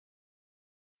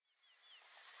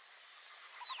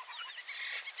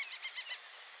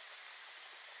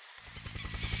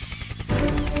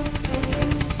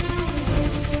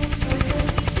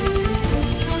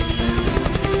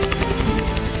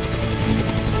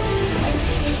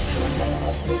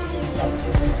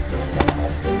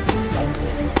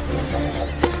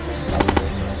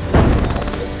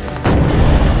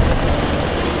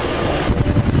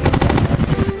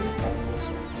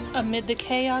Amid the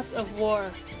chaos of war,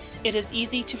 it is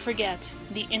easy to forget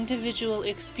the individual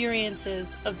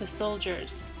experiences of the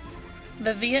soldiers.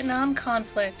 The Vietnam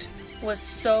conflict was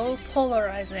so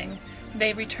polarizing,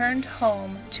 they returned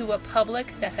home to a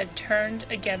public that had turned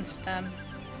against them.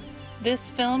 This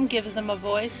film gives them a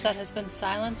voice that has been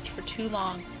silenced for too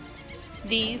long.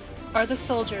 These are the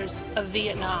soldiers of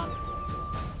Vietnam.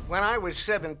 When I was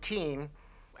 17,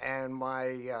 and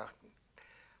my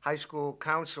high school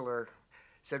counselor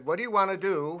said, "What do you want to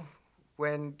do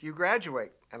when you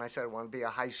graduate?" And I said, "I want to be a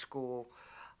high school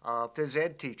phys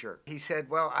ed teacher." He said,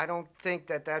 "Well, I don't think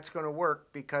that that's going to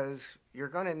work because you're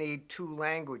going to need 2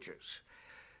 languages."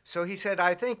 So he said,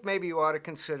 "I think maybe you ought to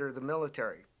consider the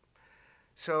military."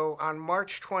 So on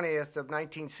March 20th of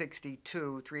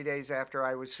 1962, 3 days after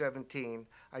I was 17,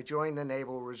 I joined the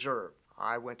Naval Reserve.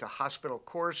 I went to Hospital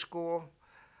Corps School,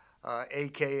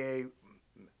 AKA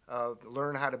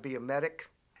learn how to be a medic.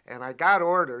 And I got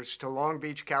orders to Long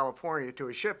Beach, California, to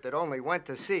a ship that only went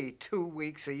to sea 2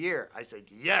 weeks a year. I said,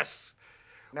 yes.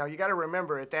 Now, you got to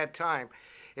remember, at that time,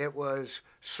 it was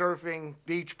surfing,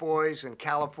 Beach Boys, and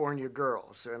California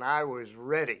girls, and I was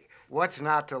ready. What's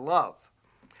not to love?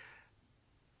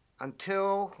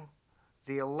 Until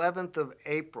the 11th of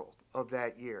April of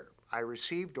that year, I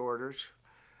received orders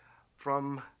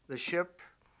from the ship,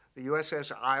 the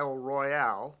USS Isle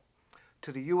Royale,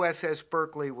 to the USS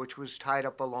Berkeley, which was tied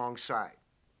up alongside.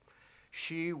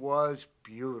 She was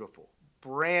beautiful,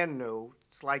 brand new.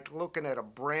 It's like looking at a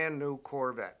brand new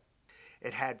Corvette.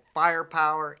 It had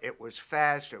firepower, it was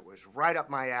fast, it was right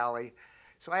up my alley.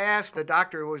 So I asked the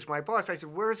doctor who was my boss, I said,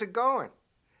 "Where's it going?"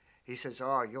 He says,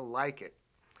 "Oh, you'll like it.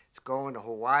 It's going to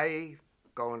Hawaii,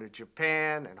 going to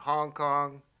Japan and Hong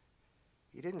Kong."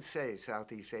 He didn't say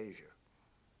Southeast Asia.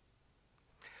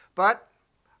 But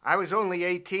I was only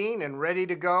 18 and ready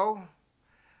to go,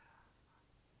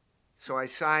 so I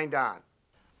signed on.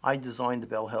 I designed the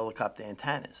Bell helicopter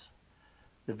antennas.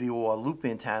 The VOR loop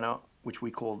antenna, which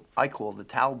I called the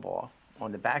towel bar,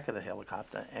 on the back of the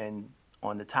helicopter, and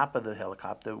on the top of the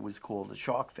helicopter was called the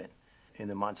shark fin. In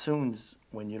the monsoons,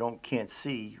 when you can't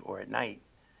see, or at night,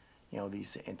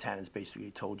 these antennas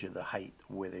basically told you the height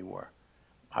where they were.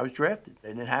 I was drafted. I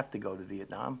didn't have to go to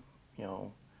Vietnam.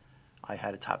 I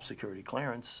had a top security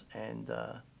clearance,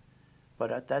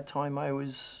 but at that time I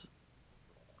wouldn't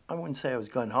say I was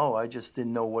gung-ho, I just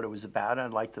didn't know what it was about.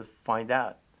 I'd like to find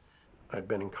out. I'd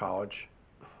been in college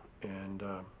and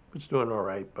was doing all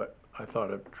right, but I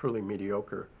thought a truly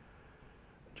mediocre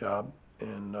job,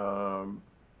 and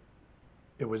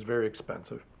it was very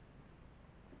expensive.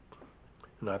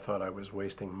 And I thought I was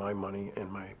wasting my money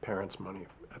and my parents' money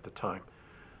at the time.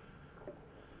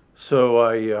 So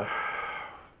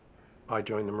I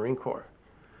joined the Marine Corps,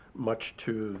 much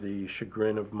to the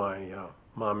chagrin of my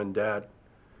mom and dad.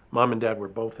 Mom and dad were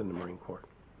both in the Marine Corps.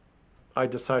 I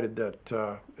decided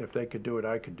that if they could do it,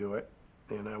 I could do it,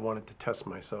 and I wanted to test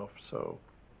myself, so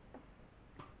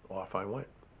off I went.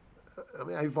 I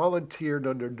mean, I volunteered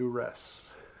under duress.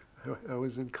 I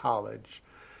was in college,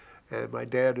 and my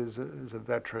dad is a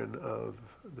veteran of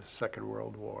the Second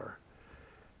World War.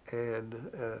 And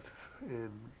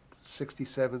in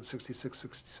 67, 66,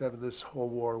 67, this whole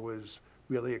war was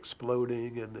really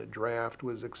exploding, and the draft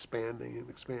was expanding and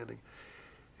expanding.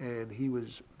 And he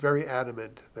was very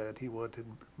adamant that he wanted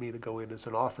me to go in as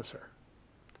an officer.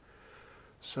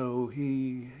 So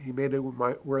he made it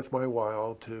worth my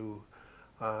while to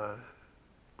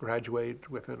graduate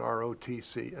with an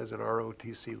ROTC, as an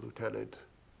ROTC lieutenant.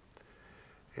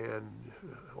 And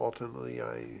ultimately,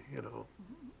 I,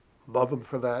 love him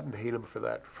for that and hate him for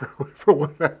that, for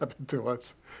what happened to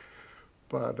us.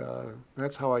 But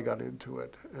that's how I got into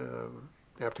it.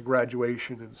 After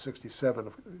graduation in 67,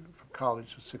 from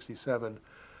college in 67,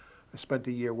 I spent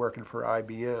a year working for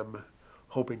IBM,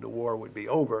 hoping the war would be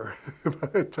over. By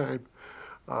the time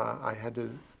I had to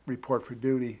report for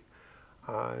duty,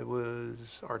 I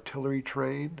was artillery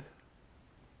trained,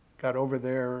 got over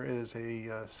there as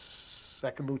a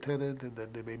second lieutenant, and then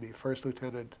they made me first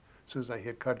lieutenant as soon as I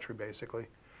hit country, basically.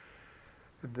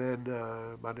 And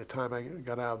then by the time I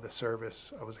got out of the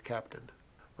service, I was a captain.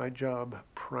 My job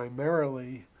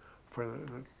primarily,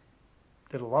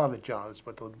 did a lot of jobs,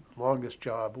 but the longest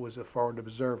job was a foreign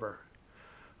observer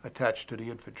attached to the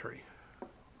infantry.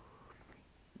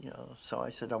 So I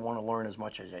said I want to learn as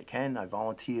much as I can. I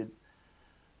volunteered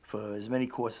for as many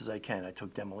courses as I can. I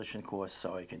took demolition course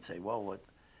so I can say, well,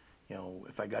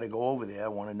 if I got to go over there, I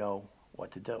want to know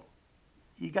what to do.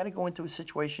 You got to go into a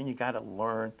situation, you got to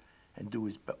learn and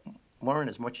learn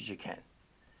as much as you can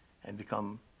and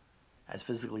become as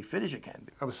physically fit as you can.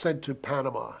 I was sent to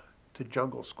Panama to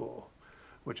jungle school,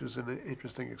 which was an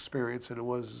interesting experience, and it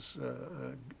was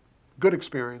a good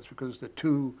experience because the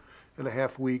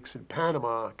 2.5 weeks in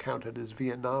Panama counted as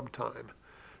Vietnam time.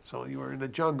 So you were in the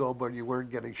jungle, but you weren't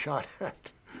getting shot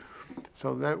at.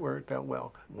 So that worked out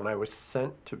well. When I was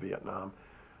sent to Vietnam,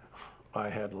 I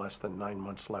had less than 9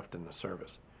 months left in the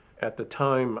service. At the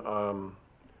time,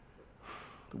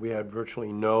 we had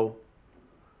virtually no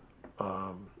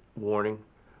warning.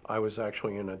 I was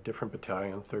actually in a different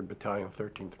battalion, 3rd Battalion,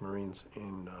 13th Marines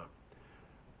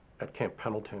at Camp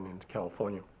Pendleton in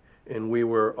California. And we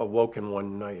were awoken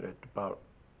one night at about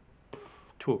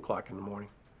 2 o'clock in the morning.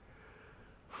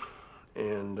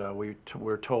 And we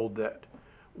were told that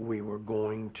we were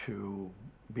going to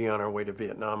be on our way to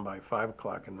Vietnam by 5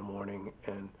 o'clock in the morning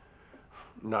and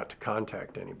not to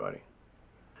contact anybody.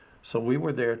 So we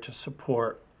were there to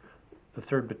support the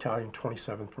 3rd Battalion,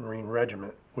 27th Marine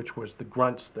Regiment, which was the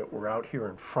grunts that were out here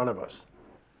in front of us.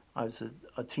 I was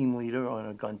a team leader on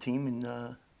a gun team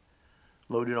and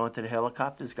loaded onto the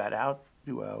helicopters, got out,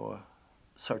 do our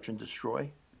search and destroy.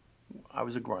 I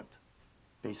was a grunt.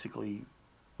 Basically,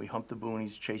 we humped the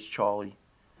boonies, chased Charlie,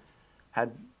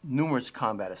 had numerous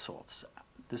combat assaults.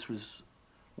 This was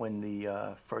when the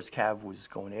 1st Cav was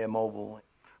going air mobile.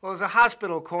 Well, as a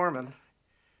hospital corpsman,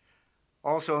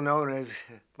 also known as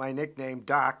my nickname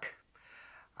Doc,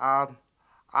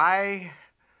 I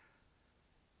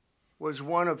was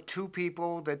one of 2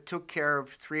 people that took care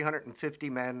of 350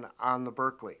 men on the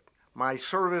Berkeley. My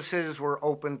services were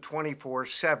open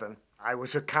 24/7. I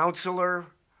was a counselor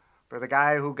for the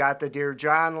guy who got the Dear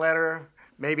John letter.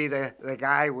 Maybe the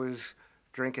guy was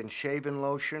drinking shaving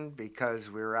lotion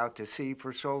because we were out to sea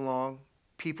for so long.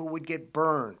 People would get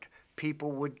burned.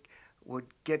 People would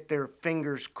get their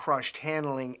fingers crushed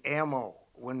handling ammo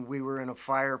when we were in a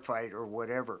firefight or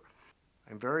whatever.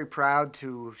 I'm very proud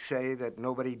to say that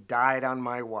nobody died on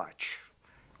my watch.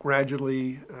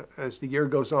 Gradually, as the year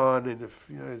goes on, and if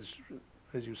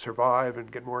as you survive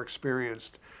and get more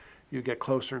experienced, you get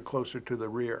closer and closer to the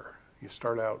rear. You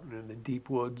start out in the deep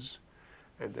woods,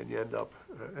 and then you end up,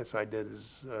 as I did,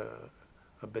 as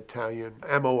a battalion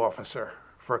ammo officer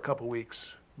for a couple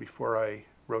weeks before I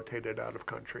rotated out of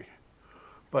country.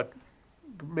 But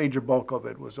the major bulk of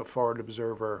it was a forward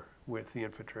observer with the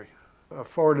infantry. A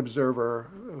forward observer,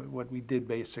 what we did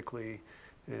basically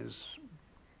is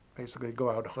go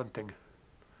out hunting.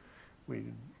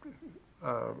 We'd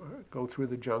go through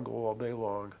the jungle all day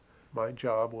long. My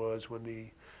job was when the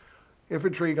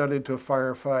infantry got into a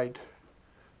firefight,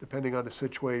 depending on the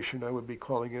situation, I would be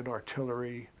calling in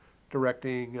artillery,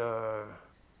 directing the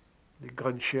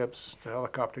gunships, the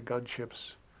helicopter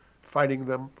gunships, fighting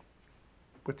them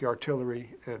with the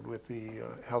artillery and with the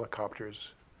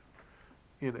helicopters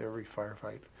in every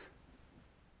firefight.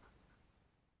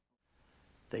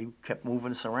 They kept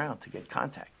moving us around to get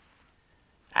contact.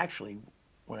 Actually,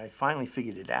 when I finally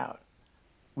figured it out,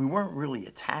 we weren't really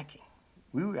attacking.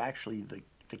 We were actually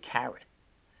the carrot,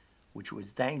 which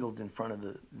was dangled in front of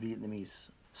the Vietnamese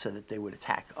so that they would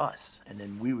attack us, and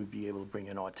then we would be able to bring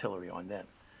in artillery on them.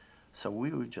 So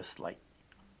we were just like,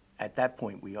 at that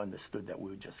point, we understood that we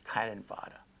were just cannon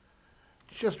fodder.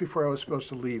 Just before I was supposed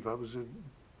to leave, I was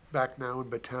back now in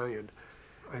battalion.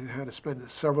 I had to spend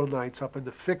several nights up in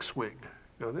the fixed wing,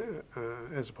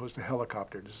 as opposed to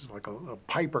helicopter. This is like a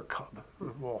Piper Cub,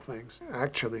 of all things.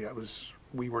 Actually,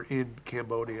 we were in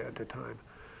Cambodia at the time,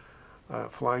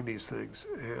 flying these things,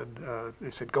 and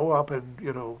they said, go up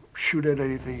and, shoot at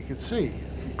anything you can see.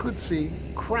 You couldn't see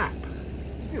crap.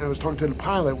 I was talking to the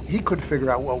pilot. He couldn't figure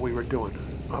out what we were doing.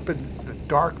 Up in the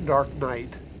dark, dark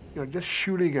night, just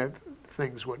shooting at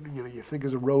things, what you think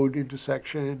is a road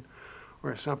intersection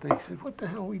or something. He said, what the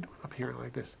hell are we doing up here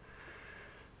like this?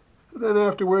 And then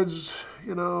afterwards,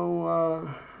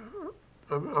 I'm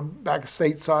back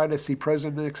stateside. I see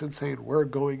President Nixon saying, we're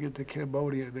going into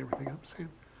Cambodia and everything. I'm saying,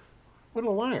 what a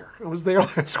liar. I was there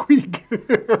last week.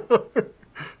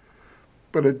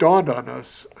 But it dawned on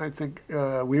us, I think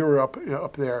we were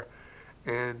up there,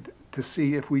 and to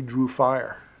see if we drew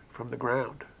fire from the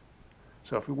ground.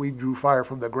 So if we drew fire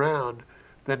from the ground,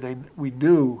 then we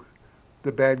knew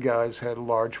the bad guys had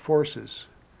large forces,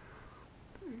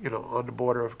 on the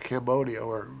border of Cambodia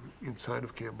or inside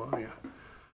of Cambodia.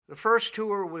 The first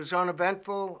tour was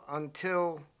uneventful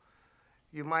until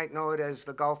you might know it as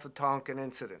the Gulf of Tonkin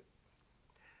incident.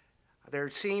 There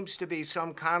seems to be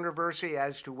some controversy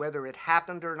as to whether it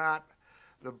happened or not.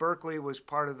 The Berkeley was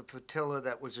part of the flotilla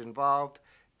that was involved.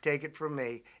 Take it from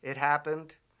me, it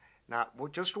happened, not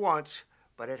just once,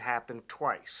 but it happened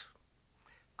twice.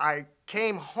 I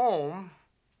came home,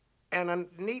 and a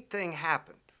neat thing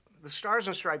happened. The Stars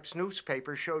and Stripes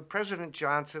newspaper showed President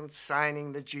Johnson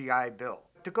signing the GI Bill.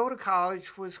 To go to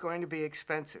college was going to be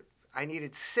expensive. I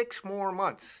needed 6 more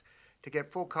months to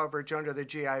get full coverage under the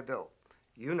GI Bill.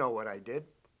 You know what I did.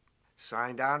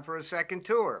 Signed on for a second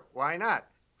tour. Why not?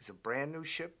 It was a brand new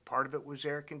ship. Part of it was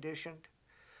air conditioned.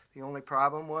 The only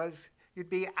problem was you'd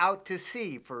be out to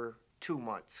sea for 2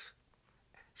 months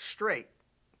straight.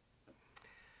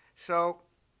 So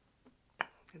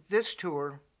this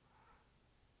tour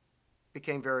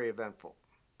became very eventful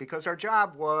because our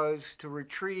job was to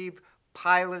retrieve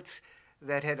pilots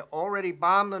that had already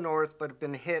bombed the North but had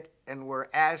been hit and were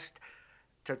asked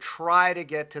to try to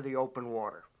get to the open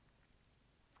water.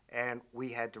 And we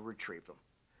had to retrieve them.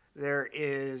 There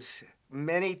is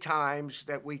many times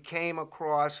that we came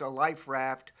across a life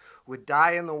raft would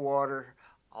die in the water,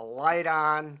 a light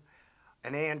on,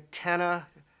 an antenna,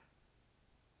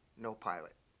 no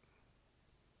pilot.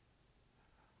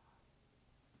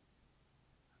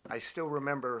 I still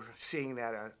remember seeing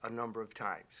that a number of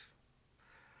times.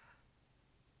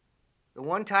 The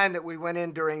one time that we went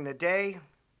in during the day,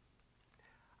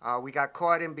 we got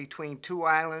caught in between 2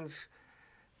 islands.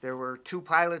 There were 2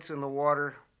 pilots in the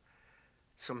water.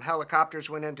 Some helicopters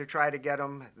went in to try to get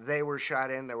them. They were shot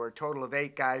in. There were a total of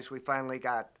 8 guys. We finally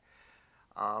got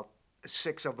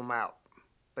 6 of them out.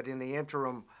 But in the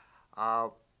interim,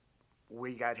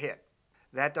 we got hit.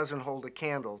 That doesn't hold a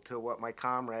candle to what my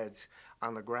comrades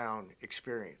on the ground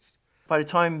experienced. By the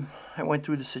time I went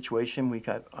through the situation,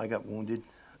 I got wounded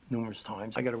numerous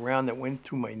times. I got a round that went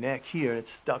through my neck here, and it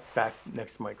stuck back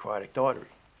next to my carotid artery.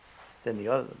 Then the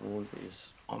other wound is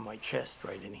on my chest,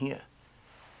 right in here.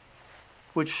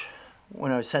 Which,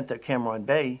 when I was sent to Cameron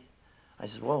Bay, I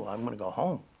said, well, I'm going to go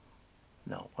home.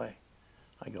 No way.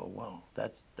 I go, well,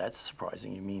 that's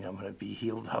surprising. You mean I'm going to be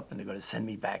healed up and they're going to send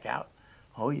me back out?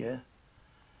 Oh, yeah.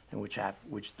 And which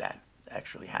that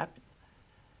actually happened.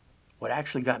 What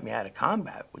actually got me out of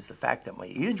combat was the fact that my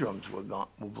eardrums were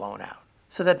blown out.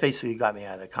 So that basically got me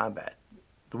out of the combat.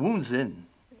 The wounds in.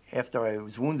 After I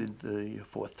was wounded the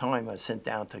 4th time, I was sent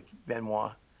down to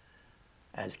Benoit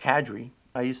as cadre.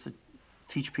 I used to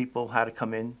teach people how to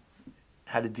come in,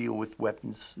 how to deal with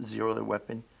weapons, zero their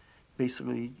weapon,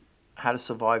 basically how to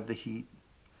survive the heat,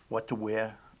 what to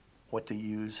wear, what to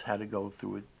use, how to go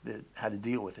through it, how to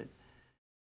deal with it.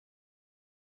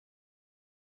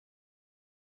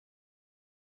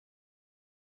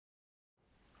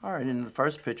 All right, and the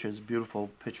first picture is a beautiful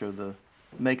picture of the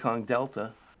Mekong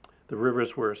Delta. The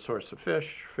rivers were a source of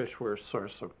fish, fish were a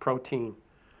source of protein,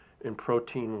 and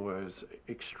protein was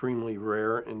extremely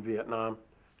rare in Vietnam.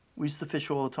 We used to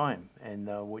fish all the time, and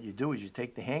what you do is you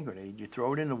take the hand grenade, you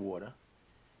throw it in the water,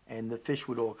 and the fish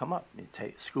would all come up. You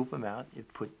scoop them out, you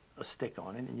put a stick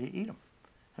on it, and you eat them.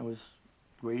 It was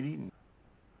great eating.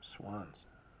 Swans.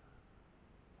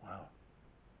 Wow.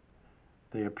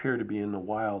 They appear to be in the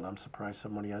wild. I'm surprised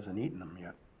somebody hasn't eaten them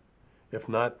yet. If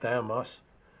not them, us.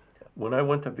 When I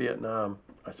went to Vietnam,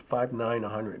 I was 5'9",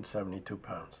 172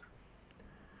 pounds.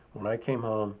 When I came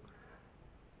home,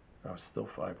 I was still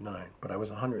 5'9", but I was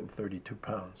 132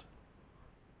 pounds.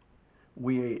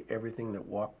 We ate everything that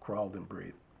walked, crawled, and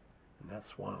breathed. And that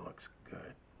swan looks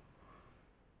good.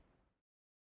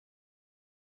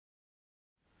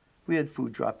 We had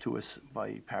food dropped to us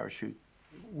by parachute.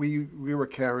 We were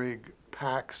carrying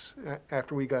packs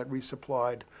after we got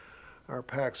resupplied. Our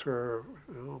packs were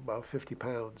about 50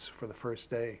 pounds for the first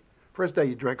day. First day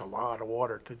you drank a lot of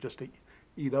water to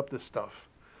eat up this stuff.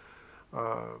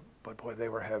 But boy, they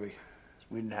were heavy.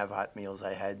 We didn't have hot meals.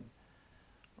 I had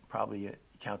probably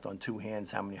count on 2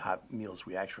 hands how many hot meals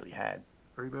we actually had.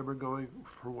 I remember going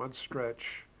for one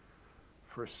stretch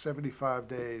for 75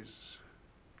 days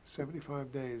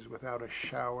without a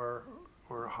shower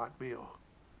or a hot meal.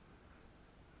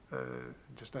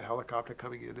 Just a helicopter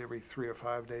coming in every 3 or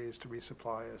 5 days to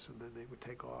resupply us, and then they would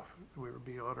take off. We would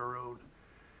be on our own,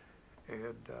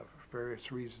 and for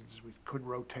various reasons we couldn't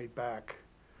rotate back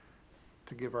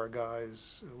to give our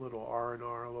guys a little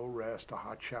R&R, a little rest, a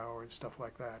hot shower, and stuff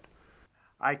like that.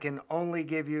 I can only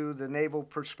give you the naval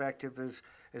perspective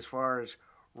as far as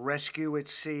rescue at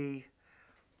sea,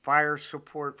 fire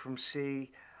support from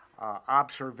sea,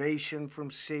 observation from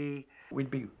sea.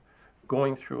 We'd be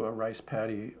going through a rice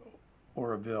paddy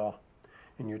or a ville,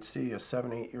 and you'd see a 7,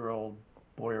 8-year-old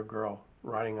boy or girl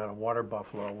riding on a water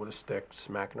buffalo with a stick,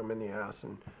 smacking them in the ass,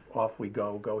 and off we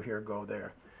go here, go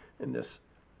there. And this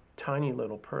tiny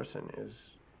little person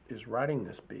is riding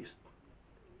this beast.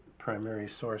 Primary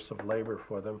source of labor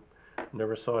for them.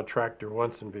 Never saw a tractor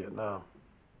once in Vietnam.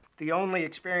 The only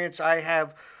experience I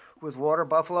have with water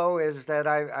buffalo is that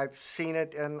I've seen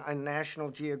it in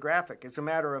National Geographic. As a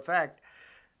matter of fact,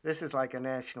 this is like a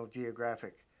National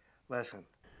Geographic lesson.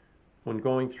 When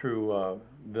going through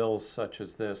villes such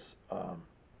as this,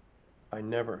 I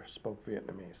never spoke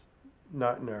Vietnamese,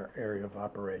 not in our area of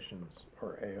operations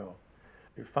or AO.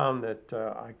 We found that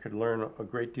I could learn a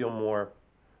great deal more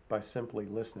by simply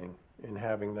listening and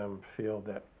having them feel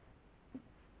that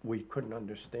we couldn't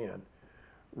understand,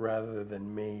 rather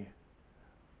than me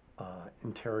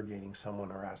interrogating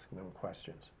someone or asking them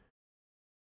questions.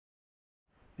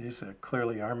 These are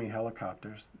clearly Army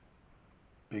helicopters,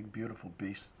 big, beautiful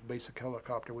beasts. Basic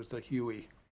helicopter was the Huey.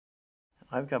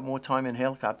 I've got more time in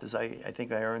helicopters. I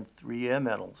think I earned 3 air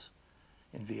medals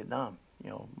in Vietnam. You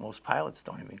know, most pilots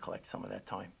don't even collect some of that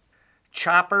time.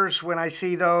 Choppers, when I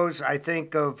see those, I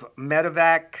think of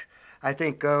medevac. I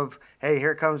think of, hey,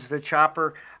 here comes the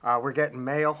chopper. We're getting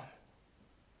mail.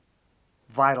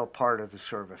 Vital part of the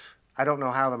service. I don't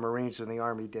know how the Marines and the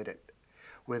Army did it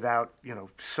without, you know,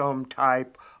 some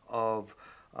type of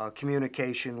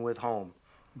communication with home.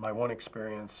 My one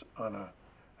experience on a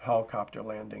helicopter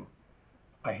landing,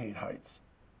 I hate heights.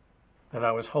 And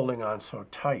I was holding on so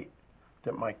tight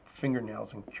that my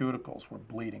fingernails and cuticles were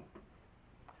bleeding.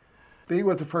 Being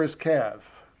with the 1st Cav,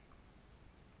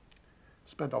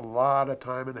 spent a lot of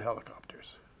time in the helicopters.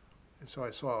 And so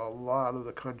I saw a lot of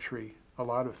the country, a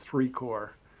lot of 3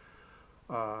 Corps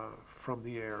from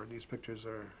the air. And these pictures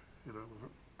are, you know,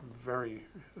 very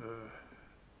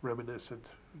reminiscent,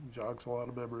 jogs a lot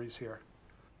of memories here.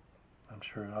 I'm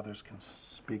sure others can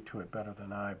speak to it better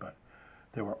than I, but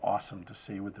they were awesome to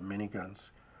see with the miniguns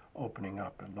opening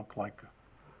up. It looked like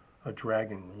a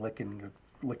dragon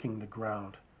licking the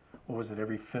ground. What was it?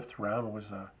 Every 5th round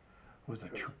was a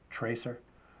tracer,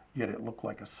 yet it looked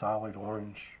like a solid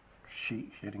orange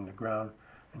sheet hitting the ground.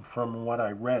 And from what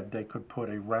I read, they could put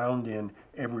a round in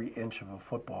every inch of a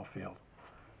football field.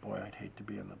 Boy, I'd hate to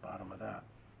be in the bottom of that.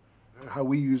 How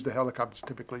we use the helicopters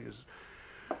typically is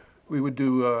we would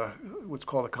do what's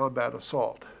called a combat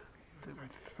assault. And I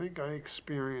think I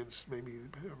experienced maybe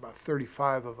about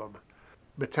 35 of them.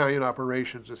 Battalion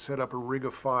operations to set up a ring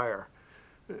of fire.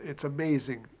 It's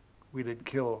amazing we didn't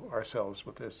kill ourselves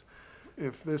with this.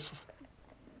 If this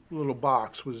little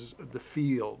box was the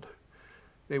field,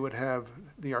 they would have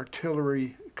the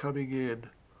artillery coming in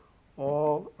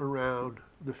all around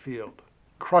the field,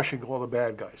 crushing all the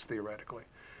bad guys, theoretically.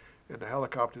 And the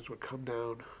helicopters would come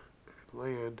down and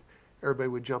land. Everybody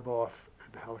would jump off,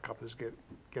 and the helicopters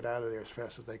get out of there as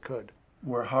fast as they could.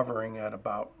 We're hovering at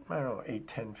about, I don't know, 8,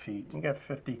 10 feet. You got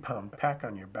a 50-pound pack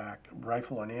on your back,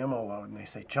 rifle and ammo load, and they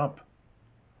say, jump.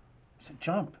 I said,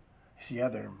 jump. He said, yeah,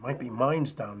 there might be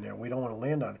mines down there. We don't want to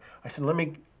land on it. I said,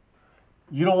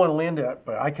 you don't want to land it,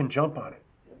 but I can jump on it.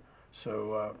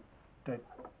 So that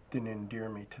didn't endear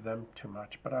me to them too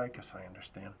much, but I guess I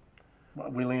understand. Well,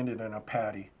 we landed in a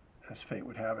paddy, as fate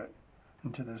would have it.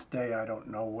 And to this day, I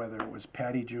don't know whether it was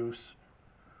patty juice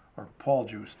or Paul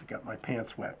juice that got my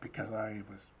pants wet, because I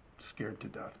was scared to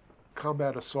death.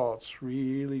 Combat assaults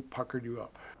really puckered you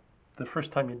up. The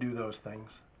first time you do those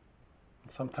things,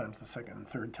 and sometimes the second and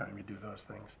third time you do those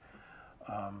things,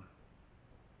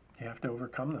 you have to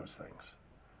overcome those things.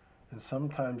 And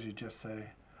sometimes you just say,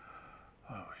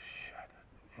 oh shit,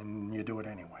 and you do it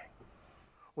anyway.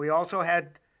 We also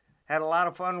had a lot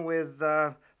of fun with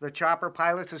the chopper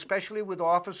pilots, especially with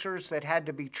officers that had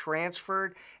to be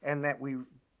transferred and that we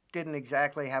didn't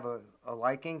exactly have a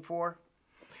liking for.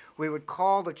 We would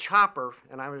call the chopper,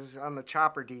 and I was on the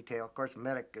chopper detail. Of course, the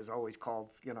medic is always called,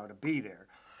 you know, to be there.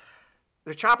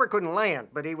 The chopper couldn't land,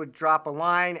 but he would drop a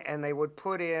line, and they would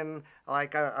put in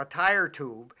like a tire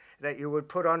tube that you would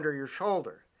put under your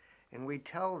shoulder. And we'd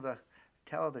tell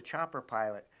the chopper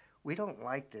pilot, we don't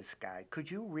like this guy.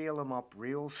 Could you reel him up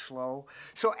real slow?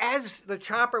 So as the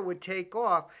chopper would take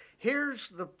off, here's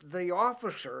the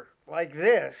officer like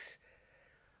this.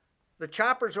 The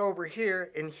chopper's over here,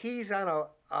 and he's on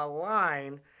a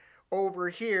line over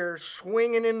here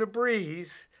swinging in the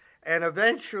breeze, and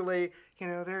eventually, you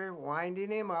know, they're winding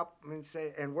him up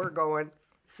and we're going,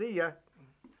 see ya.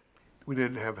 We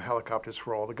didn't have helicopters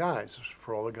for all the guys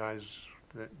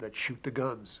that shoot the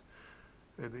guns.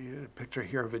 And the picture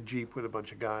here of a Jeep with a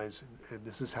bunch of guys, and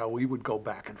this is how we would go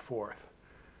back and forth.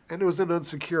 And it was an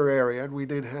unsecure area, and we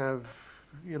didn't have,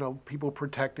 you know, people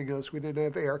protecting us. We didn't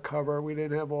have air cover. We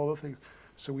didn't have all the things.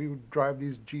 So we would drive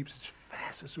these Jeeps as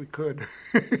fast as we could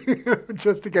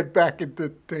just to get back into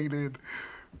Tain Inn.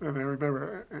 And I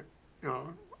remember, you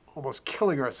know, almost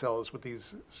killing ourselves with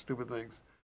these stupid things.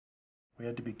 We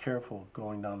had to be careful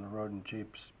going down the road in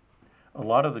Jeeps. A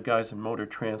lot of the guys in motor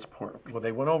transport, well,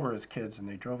 they went over as kids and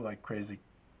they drove like crazy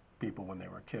people when they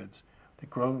were kids. They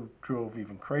drove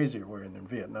even crazier when in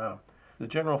Vietnam. The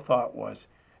general thought was,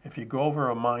 if you go over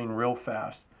a mine real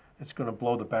fast, it's going to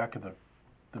blow the back of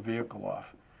the the vehicle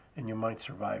off, and you might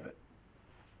survive it.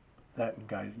 That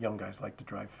and young guys like to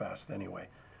drive fast anyway.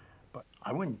 But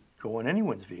I wouldn't go in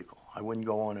anyone's vehicle. I wouldn't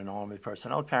go on an armored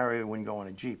personnel carrier. I wouldn't go on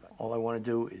a Jeep. All I want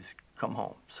to do is come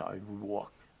home, so I would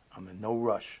walk. I'm in no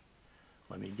rush.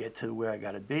 Let me get to where I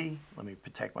got to be. Let me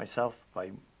protect myself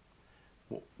by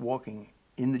walking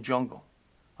in the jungle.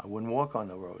 I wouldn't walk on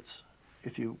the roads.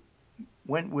 If you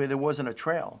went where there wasn't a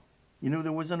trail, you knew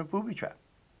there wasn't a booby trap.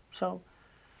 So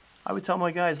I would tell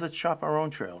my guys, let's chop our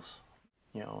own trails.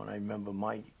 You know, and I remember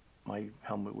my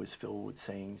helmet was filled with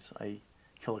sayings. I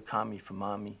kill a commie for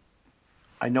mommy.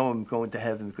 I know I'm going to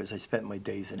heaven because I spent my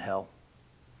days in hell.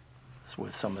 That's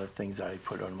what some of the things that I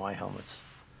put on my helmets.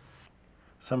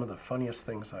 Some of the funniest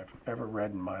things I've ever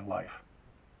read in my life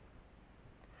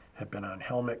have been on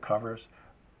helmet covers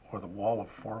or the wall of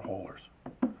four-holers.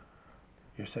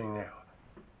 You're sitting there,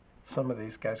 some of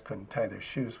these guys couldn't tie their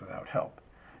shoes without help,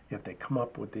 yet they come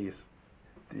up with these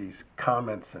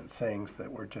comments and sayings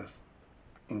that were just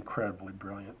incredibly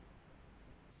brilliant.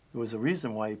 There was a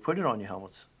reason why you put it on your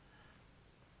helmets.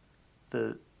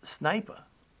 The sniper,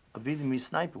 a Vietnamese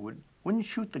sniper, wouldn't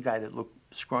shoot the guy that looked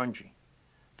scrungy.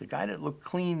 The guy that looked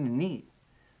clean and neat,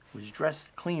 was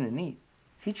dressed clean and neat,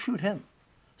 he'd shoot him.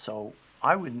 So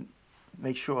I would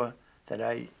make sure that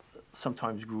I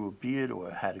sometimes grew a beard or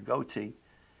had a goatee,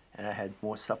 and I had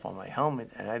more stuff on my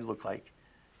helmet, and I'd look like,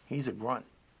 he's a grunt.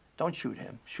 Don't shoot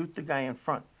him. Shoot the guy in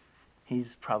front.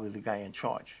 He's probably the guy in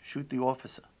charge. Shoot the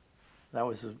officer. That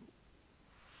was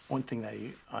one thing that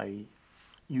I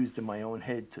used in my own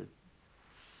head to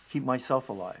keep myself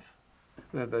alive.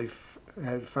 That they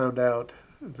had found out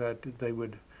that they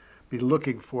would be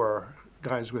looking for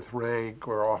guys with rank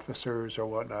or officers or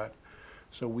whatnot,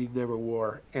 so we never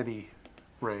wore any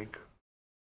rank.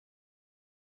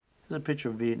 There's a picture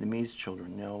of Vietnamese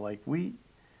children, you know, like we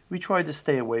tried to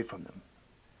stay away from them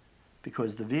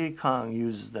because the Viet Cong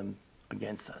uses them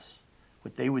against us.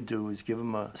 What they would do is give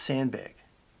them a sandbag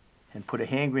and put a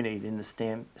hand grenade in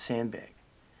the sandbag.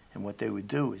 And what they would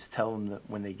do is tell them that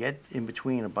when they get in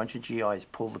between a bunch of GIs,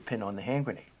 pull the pin on the hand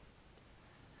grenade.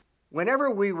 Whenever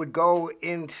we would go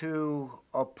into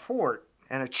a port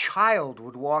and a child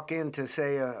would walk into,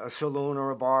 say, a saloon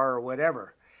or a bar or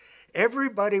whatever,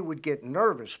 everybody would get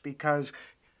nervous because,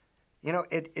 you know,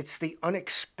 it's the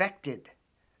unexpected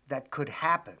that could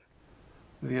happen.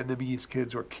 The Vietnamese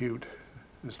kids were cute,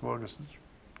 as long as,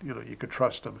 you know, you could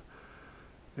trust them.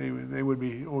 They would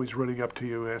be always running up to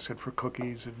you asking for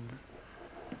cookies and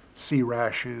sea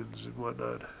rations and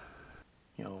whatnot.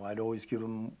 You know, I'd always give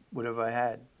them whatever I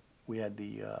had. We had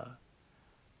the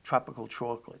tropical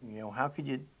chocolate. You know, how could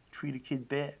you treat a kid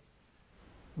bad?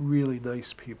 Really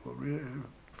nice people. Really,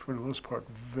 for the most part,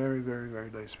 very, very,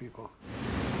 very nice people.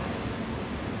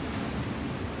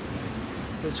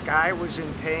 This guy was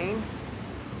in pain.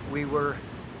 We were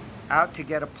out to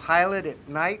get a pilot at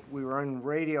night. We were in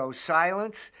radio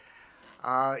silence.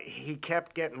 He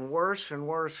kept getting worse and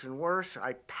worse and worse.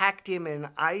 I packed him in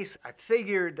ice. I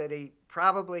figured that he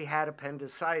probably had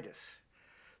appendicitis.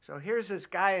 So here's this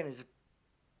guy in his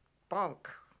bunk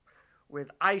with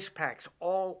ice packs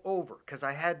all over because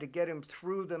I had to get him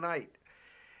through the night.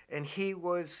 And he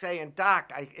was saying,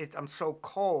 Doc, I'm so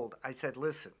cold. I said,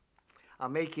 listen, I'll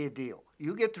make you a deal.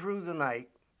 You get through the night,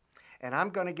 and I'm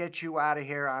going to get you out of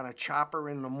here on a chopper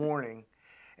in the morning,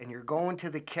 and you're going to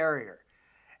the carrier.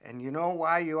 And you know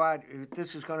why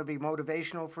this is going to be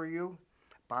motivational for you?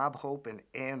 Bob Hope and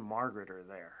Ann Margaret are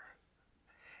there.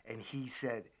 And he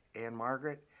said, Ann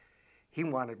Margaret? He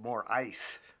wanted more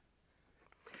ice.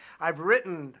 I've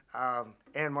written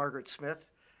Ann Margaret Smith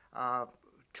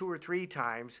 2 or 3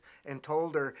 times and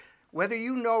told her, whether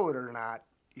you know it or not,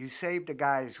 you saved a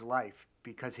guy's life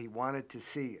because he wanted to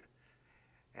see you.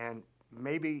 And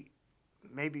maybe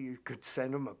you could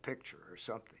send him a picture or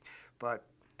something. But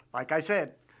like I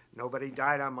said, nobody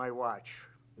died on my watch.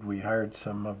 We hired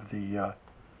some of the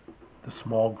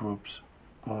small groups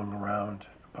going around,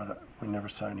 but we never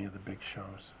saw any of the big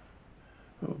shows.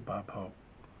 Oh, Bob Hope.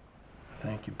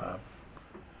 Thank you, Bob.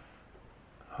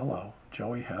 Hello,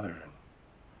 Joey Heatherton.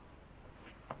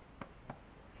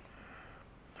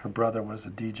 Her brother was a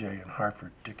DJ in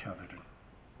Hartford, Dick Heatherton.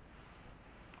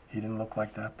 He didn't look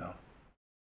like that, though.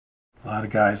 A lot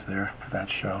of guys there for that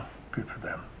show. Good for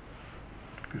them.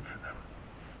 Good for them.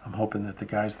 I'm hoping that the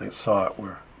guys that saw it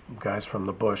were guys from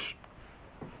the bush.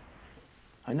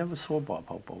 I never saw Bob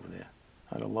Hope over there.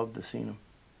 I'd have loved to seen him.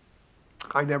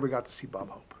 I never got to see Bob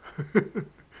Hope.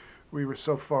 We were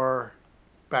so far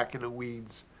back in the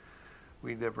weeds,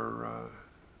 we never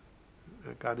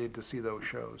got in to see those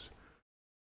shows.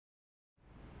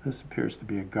 This appears to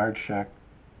be a guard shack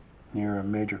near a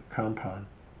major compound.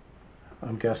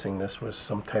 I'm guessing this was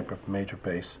some type of major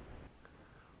base.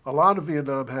 A lot of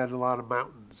Vietnam had a lot of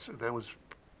mountains, and that was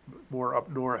more up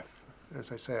north.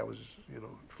 As I say, I was,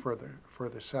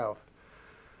 further south.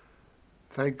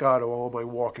 Thank God, all my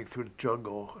walking through the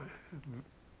jungle,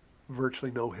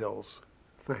 virtually no hills.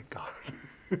 Thank God.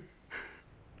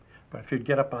 But if you'd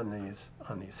get up on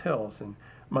these hills, and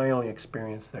my only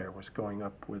experience there was going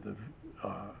up with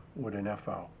an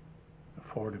FO, a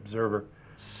forward observer.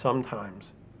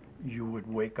 Sometimes you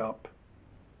would wake up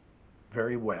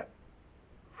very wet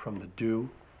from the dew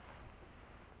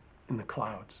in the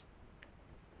clouds.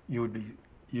 You'd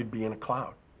be in a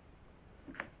cloud,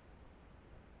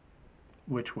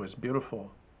 which was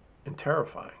beautiful and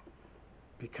terrifying,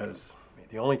 because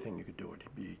the only thing you could do would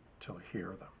be to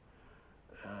hear them,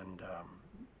 and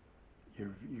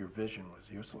your vision was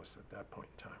useless at that point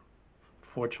in time.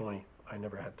 Fortunately, I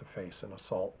never had to face an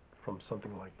assault from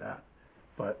something like that,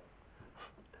 but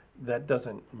that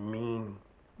doesn't mean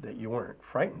that you weren't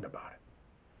frightened about it.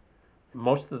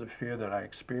 Most of the fear that I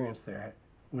experienced there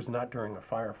was not during a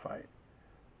firefight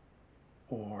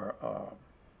or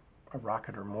a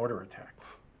rocket or mortar attack.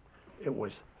 It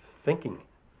was thinking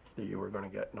that you were going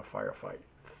to get in a firefight,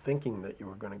 thinking that you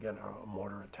were going to get a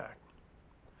mortar attack.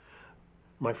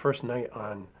 My first night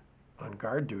on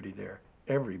guard duty there,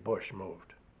 every bush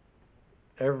moved.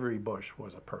 Every bush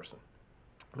was a person.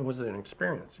 It was an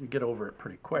experience. You get over it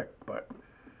pretty quick, but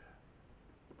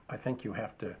I think you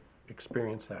have to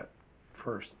experience that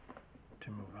first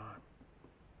to move on.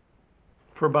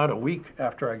 For about a week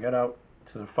after I got out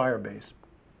to the fire base,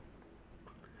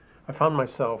 I found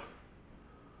myself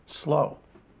slow,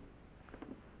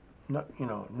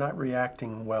 not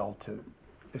reacting well to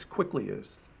as quickly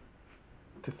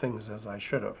to things as I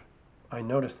should have. I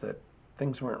noticed that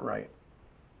things weren't right,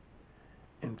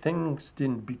 and things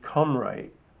didn't become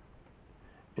right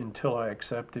until I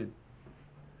accepted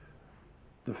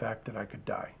the fact that I could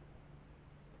die.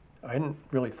 I hadn't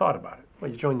really thought about it.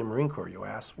 Well, you joined the Marine Corps, you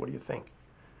ask, what do you think?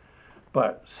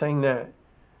 But saying that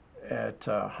at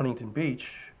Huntington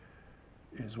Beach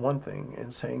is one thing,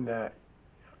 and saying that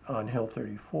on Hill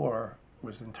 34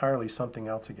 was entirely something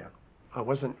else again. I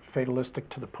wasn't fatalistic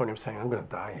to the point of saying, I'm going to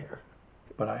die here.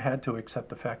 But I had to accept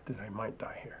the fact that I might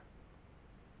die here.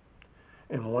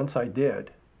 And once I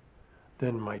did,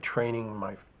 then my training,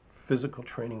 my physical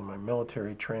training, my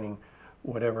military training,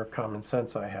 whatever common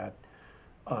sense I had,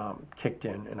 kicked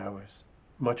in, and I was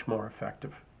much more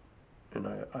effective. And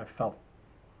I felt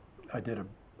I did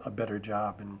a better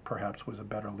job and perhaps was a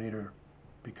better leader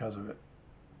because of it.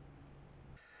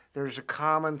 There's a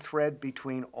common thread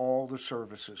between all the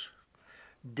services: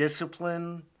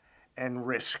 discipline and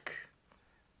risk.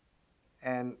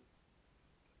 And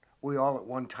we all at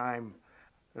one time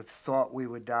thought we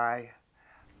would die.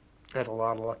 I had a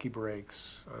lot of lucky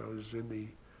breaks. I was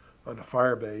on a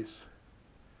fire base,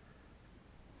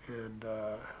 and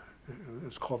it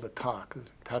was called the TOC, the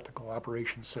Tactical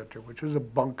Operations Center, which was a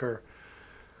bunker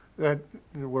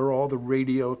where all the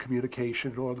radio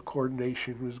communication, all the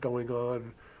coordination was going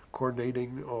on,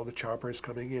 coordinating all the choppers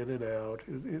coming in and out.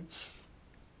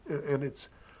 It's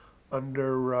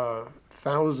under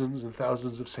thousands and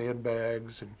thousands of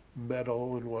sandbags and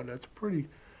metal and whatnot. It's a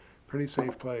pretty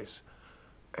safe place.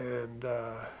 And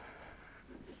I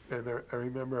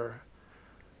remember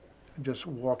just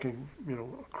walking,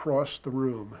 across the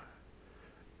room,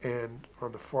 and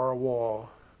on the far wall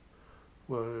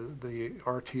were the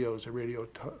RTOs, the radio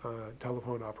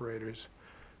telephone operators,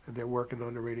 and they're working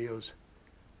on the radios,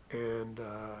 and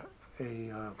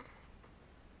a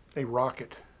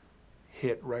rocket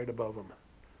hit right above them,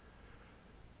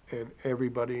 and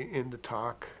everybody in the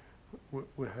TOC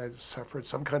had suffered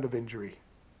some kind of injury,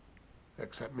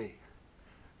 except me,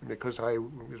 and because I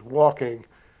was walking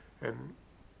and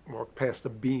walked past a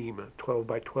beam, a 12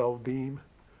 by 12 beam,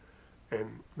 and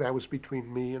that was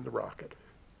between me and the rocket.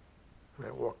 And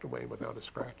I walked away without a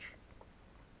scratch.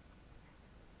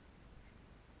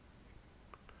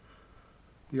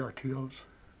 The RTOs.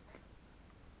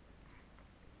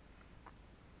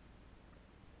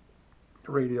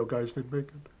 The radio guys didn't make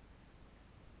it.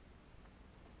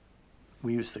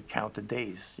 We used to count the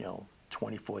days,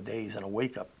 24 days and a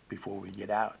wake up before we get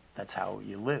out. That's how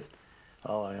you lived.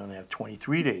 Oh, I only have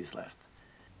 23 days left.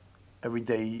 Every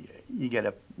day you get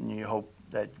up and you hope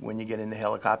that when you get in the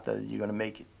helicopter, you're going to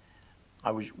make it.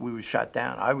 We were shot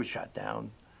down. I was shot down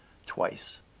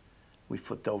twice. We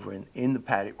flipped over in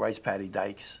the rice paddy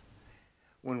dikes.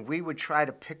 When we would try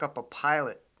to pick up a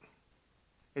pilot,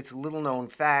 it's a little known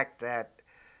fact that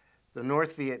the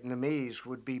North Vietnamese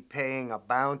would be paying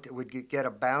get a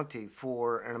bounty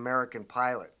for an American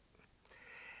pilot.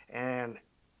 And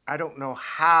I don't know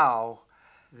how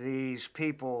these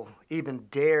people even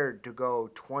dared to go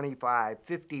 25,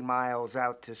 50 miles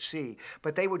out to sea.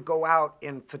 But they would go out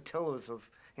in flotillas of,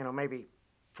 maybe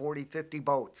 40, 50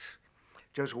 boats,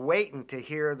 just waiting to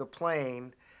hear the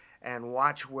plane and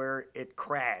watch where it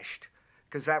crashed,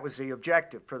 because that was the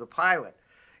objective for the pilot.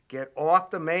 Get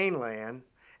off the mainland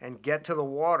and get to the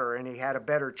water, and he had a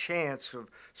better chance of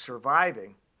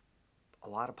surviving. A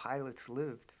lot of pilots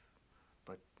lived,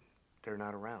 but they're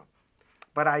not around.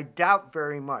 But I doubt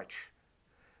very much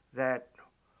that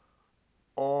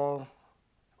all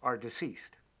are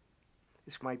deceased.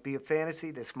 This might be a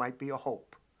fantasy, this might be a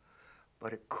hope,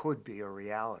 but it could be a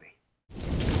reality.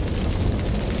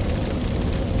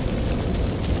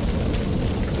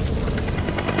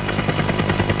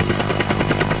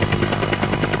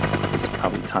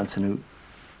 Probably Tonsanute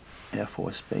Air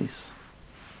Force Base.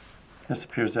 This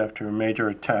appears after a major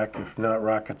attack, if not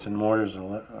rockets and mortars,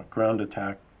 a ground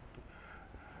attack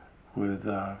with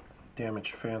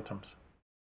damaged Phantoms.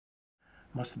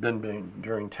 Must have been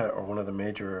during one of the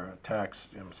major attacks.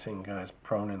 I'm seeing guys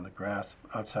prone in the grass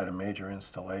outside a major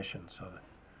installation, so that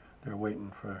they're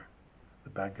waiting for the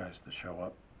bad guys to show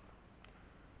up.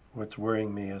 What's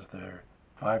worrying me is there are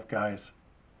 5 guys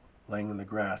laying in the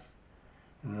grass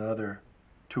and another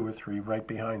 2 or 3 right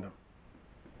behind them.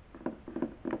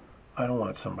 I don't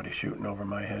want somebody shooting over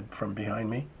my head from behind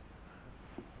me.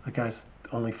 The guy's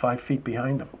only 5 feet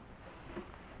behind him.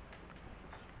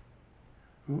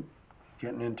 Ooh,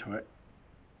 getting into it.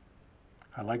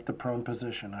 I like the prone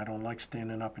position. I don't like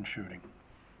standing up and shooting.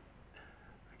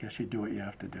 I guess you do what you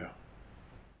have to do.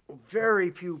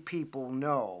 Very few people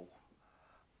know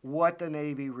what the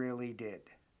Navy really did.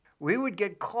 We would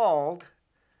get called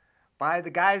by the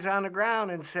guys on the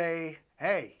ground and say,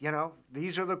 hey,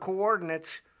 these are the coordinates.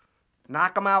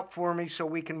 Knock them out for me so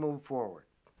we can move forward.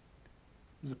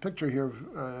 There's a picture here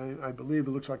of, I believe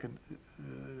it looks like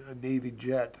a Navy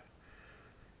jet.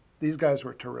 These guys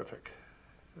were terrific.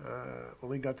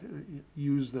 Only got to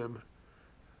use them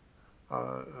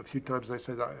a few times. I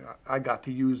said I got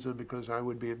to use them because I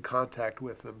would be in contact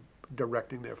with them,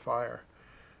 directing their fire.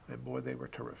 And boy, they were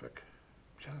terrific.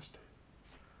 Just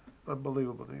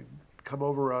unbelievable. They come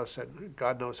over us at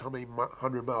God knows how many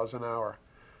 100 miles an hour.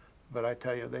 But I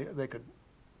tell you, they could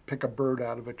pick a bird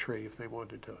out of a tree if they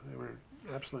wanted to. They were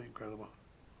absolutely incredible.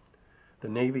 The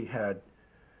Navy had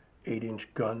 8-inch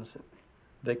guns.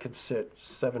 They could sit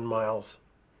 7 miles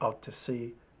out to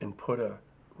sea and put a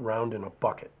round in a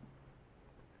bucket.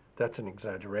 That's an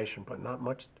exaggeration, but not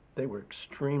much. They were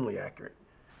extremely accurate.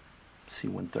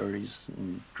 C-130s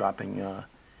and dropping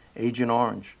Agent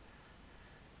Orange.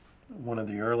 One of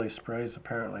the early sprays,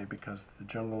 apparently, because the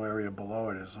jungle area below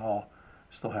it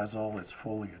still has all its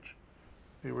foliage.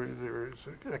 There was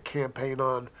a campaign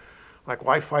on, like,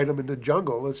 why fight them in the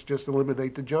jungle? Let's just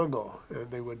eliminate the jungle.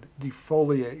 And they would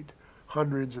defoliate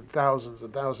hundreds and thousands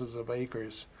of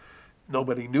acres.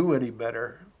 Nobody knew any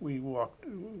better. We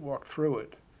walked through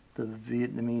it. The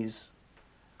Vietnamese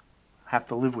have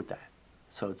to live with that.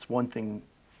 So it's one thing,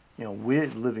 we're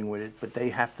living with it, but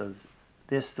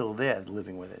they're still there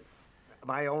living with it.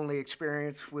 My only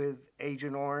experience with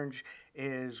Agent Orange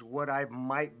is what I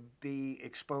might be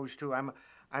exposed to.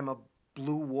 I'm a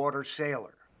blue water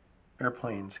sailor.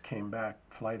 Airplanes came back,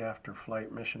 flight after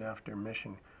flight, mission after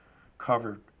mission,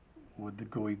 covered with the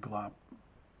gooey glop.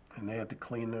 And they had to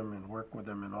clean them and work with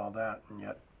them and all that, and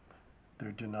yet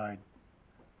they're denied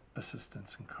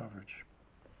assistance and coverage.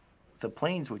 The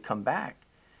planes would come back,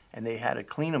 and they had to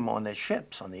clean them on their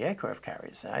ships, on the aircraft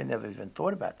carriers, and I never even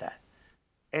thought about that.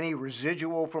 Any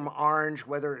residual from orange,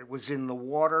 whether it was in the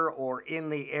water or in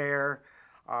the air,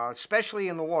 especially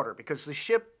in the water, because the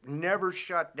ship never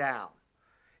shut down.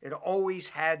 It always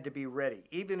had to be ready,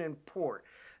 even in port.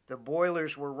 The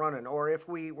boilers were running, or if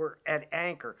we were at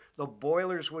anchor, the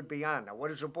boilers would be on. Now, what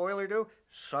does a boiler do?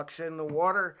 Sucks in the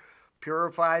water,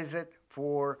 purifies it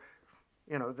for,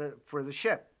 for the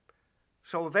ship.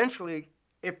 So eventually,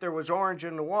 if there was orange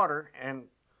in the water, and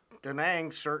Da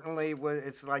Nang certainly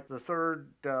it's like the 3rd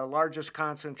largest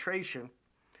concentration,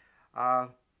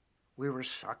 we were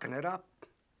sucking it up,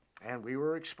 and we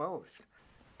were exposed.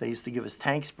 They used to give us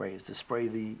tank sprays to spray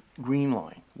the green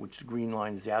line, which the green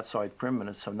line is the outside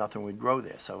perimeter, so nothing would grow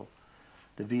there. So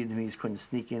the Vietnamese couldn't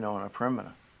sneak in on a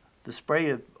perimeter. The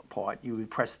spray part, you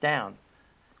would press down,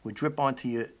 would drip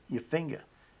onto your finger,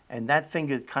 and that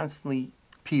finger constantly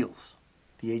peels.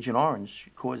 The Agent Orange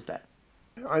caused that.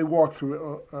 I walked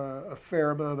through a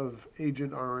fair amount of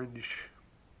Agent Orange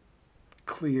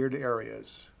cleared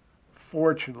areas.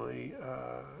 Fortunately,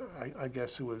 I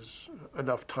guess it was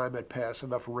enough time had passed,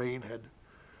 enough rain had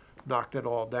knocked it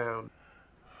all down.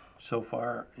 So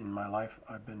far in my life,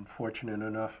 I've been fortunate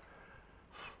enough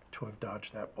to have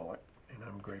dodged that bullet, and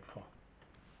I'm grateful.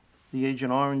 The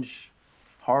Agent Orange,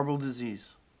 horrible disease.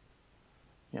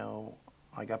 You know,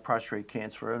 I got prostate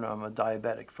cancer and I'm a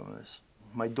diabetic from this.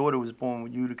 My daughter was born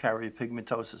with urticaria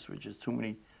pigmentosus, which is too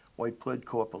many white blood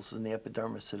corpuscles in the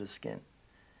epidermis of the skin.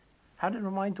 How did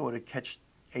my daughter catch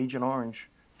Agent Orange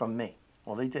from me?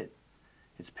 Well, they did.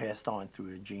 It's passed on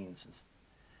through the genes.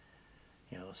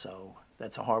 You know, so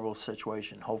that's a horrible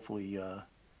situation. Hopefully, you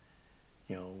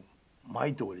know, my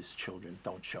daughter's children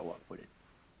don't show up with it.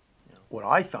 You know, what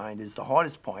I find is the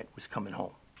hardest part was coming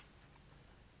home.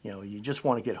 You know, you just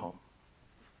want to get home.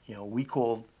 You know, we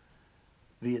called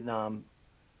Vietnam,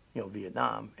 you know,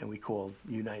 Vietnam, and we called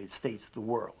the United States the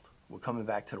world. We're coming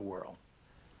back to the world.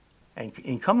 And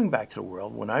in coming back to the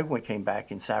world, when I came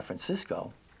back in San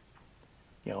Francisco,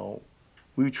 you know,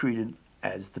 we were treated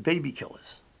as the baby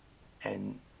killers.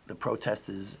 And the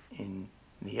protesters in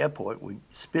the airport would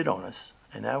spit on us,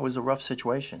 and that was a rough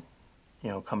situation, you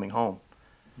know, coming home.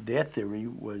 Their theory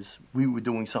was we were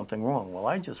doing something wrong. Well,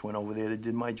 I just went over there to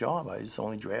do my job. I was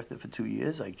only drafted for 2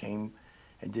 years. I came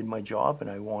and did my job, and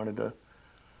I wanted to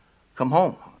come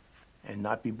home and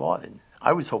not be bothered.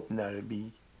 I was hoping that it'd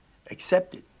be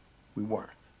accepted. We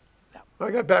weren't. I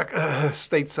got back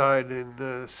stateside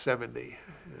in 70,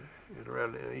 in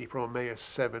around April and May of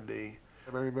 70.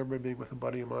 I remember being with a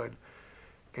buddy of mine,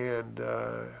 and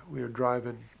we were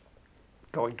driving,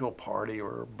 going to a party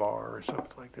or a bar or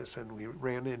something like this, and we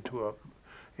ran into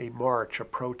a march, a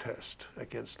protest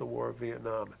against the war of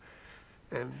Vietnam.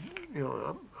 And, you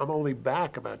know, I'm only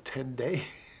back about 10 days,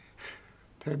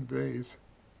 10 days.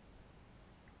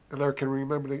 And I can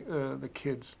remember the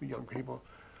kids, the young people,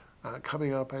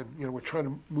 coming up, and, you know, we're trying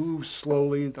to move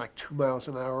slowly, like 2 miles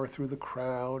an hour through the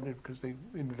crowd, because they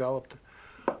enveloped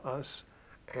us,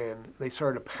 and they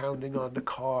started pounding on the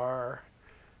car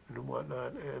and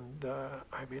whatnot. And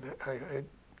I mean, I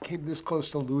came this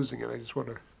close to losing it. I just want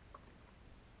to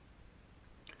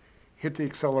hit the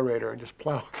accelerator and just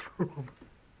plow through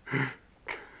them.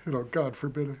 You know, God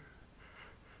forbid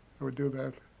I would do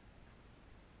that.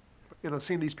 You know,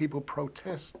 seeing these people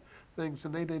protest things,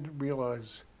 and they didn't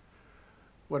realize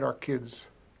what our kids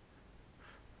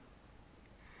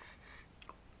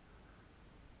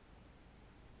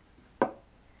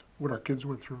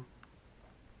went through.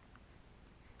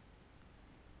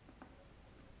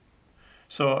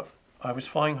 So I was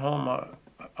flying home out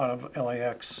of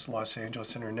LAX, Los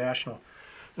Angeles International,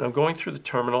 and I'm going through the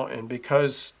terminal, and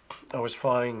because I was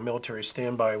flying military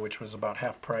standby, which was about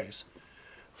half price,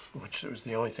 which was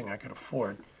the only thing I could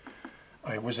afford,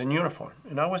 I was in uniform,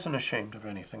 and I wasn't ashamed of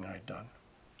anything I'd done.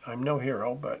 I'm no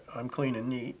hero, but I'm clean and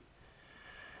neat.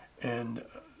 And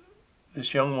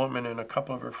this young woman and a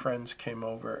couple of her friends came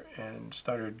over and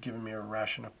started giving me a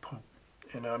ration of poop.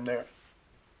 And I'm there,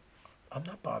 I'm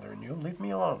not bothering you, leave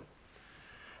me alone.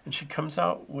 And she comes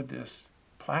out with this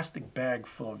plastic bag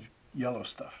full of yellow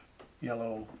stuff,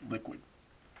 yellow liquid.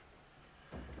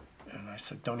 And I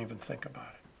said, don't even think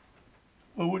about it.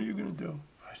 Well, what are you gonna do?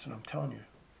 I said, I'm telling you,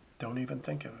 don't even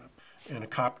think of it. And a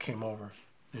cop came over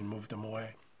and moved him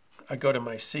away. I go to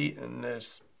my seat, and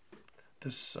this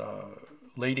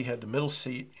lady had the middle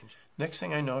seat. Next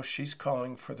thing I know, she's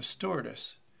calling for the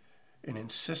stewardess and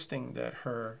insisting that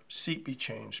her seat be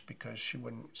changed because she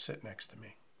wouldn't sit next to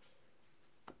me.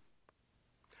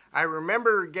 I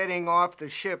remember getting off the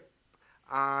ship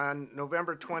on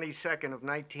November 22nd of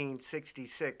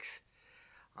 1966,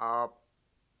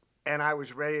 and I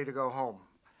was ready to go home.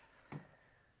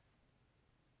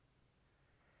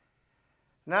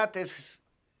 Not this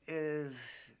has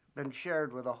been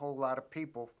shared with a whole lot of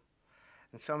people,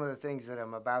 and some of the things that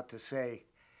I'm about to say,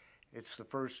 it's the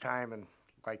first time in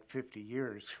like 50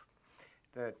 years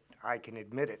that I can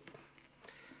admit it.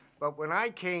 But when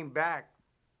I came back,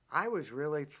 I was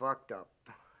really fucked up.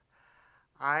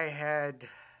 I had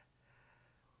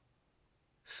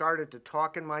started to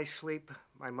talk in my sleep.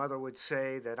 My mother would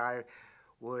say that I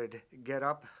would get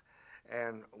up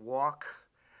and walk.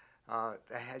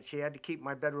 She had to keep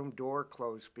my bedroom door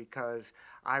closed because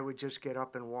I would just get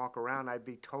up and walk around. I'd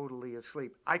be totally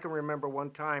asleep. I can remember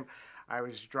one time I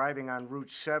was driving on Route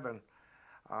 7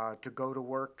 to go to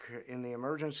work in the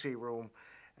emergency room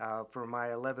for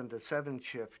my 11 to 7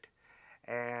 shift.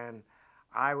 And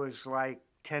I was like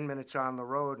 10 minutes on the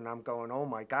road, and I'm going, oh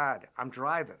my God, I'm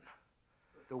driving.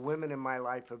 The women in my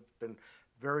life have been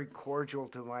very cordial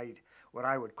to my, what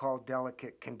I would call,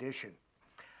 delicate condition.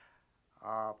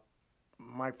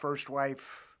 My first wife,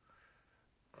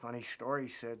 funny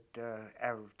story, said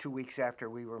 2 weeks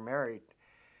after we were married,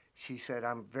 she said,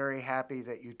 I'm very happy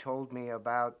that you told me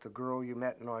about the girl you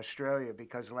met in Australia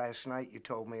because last night you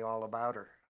told me all about her.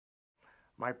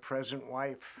 My present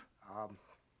wife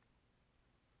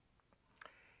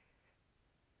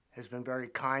has been very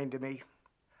kind to me.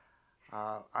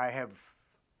 I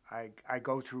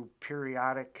go through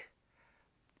periodic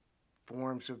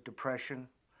forms of depression.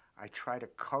 I try to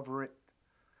cover it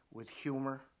with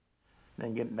humor.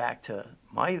 Then getting back to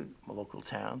my local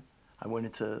town, I went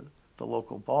into the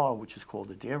local bar, which is called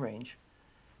the Deer Range.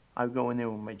 I would go in there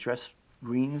with my dress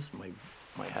greens,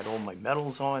 I had all my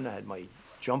medals on, I had my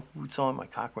jump boots on, my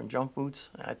Cochrane jump boots,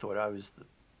 and I thought I was the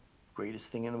greatest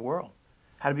thing in the world.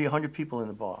 Had to be 100 people in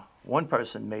the bar. One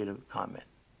person made a comment,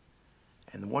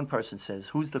 and the one person says,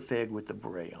 "Who's the fag with the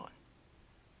beret on?"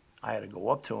 I had to go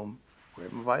up to him,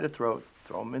 grab him by the throat,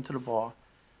 throw him into the bar,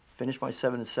 finished my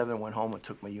 7 and 7, went home and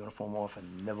took my uniform off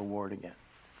and never wore it again.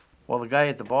 Well, the guy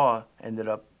at the bar ended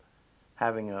up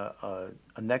having a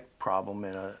neck problem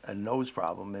and a nose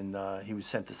problem, and he was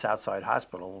sent to Southside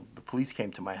Hospital. The police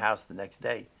came to my house the next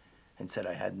day and said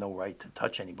I had no right to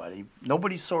touch anybody.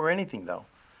 Nobody saw anything, though.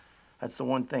 That's the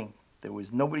one thing. There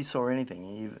was nobody saw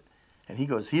anything. And he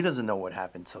goes, he doesn't know what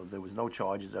happened, so there was no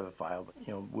charges ever filed. But,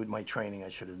 you know, with my training, I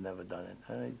should have never done it.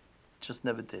 I just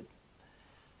never did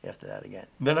after that again.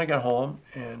 Then I got home,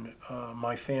 and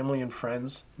my family and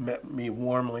friends met me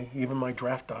warmly. Even my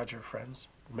draft dodger friends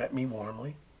met me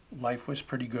warmly. Life was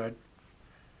pretty good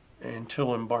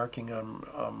until embarking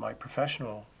on my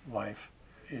professional life.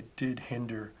 It did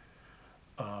hinder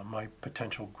my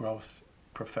potential growth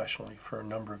professionally for a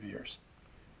number of years,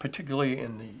 particularly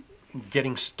in the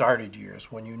getting started years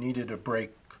when you needed a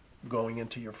break going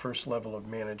into your first level of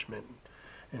management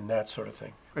and that sort of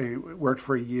thing. I worked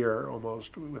for a year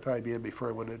almost with IBM before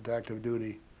I went into active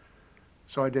duty,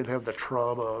 so I didn't have the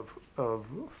trauma of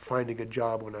finding a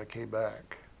job when I came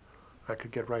back. I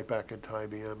could get right back into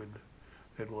IBM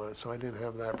so I didn't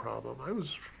have that problem. I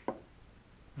was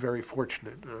very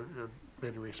fortunate in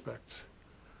many respects.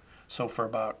 So for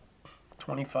about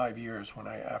 25 years,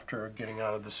 after getting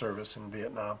out of the service in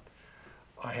Vietnam,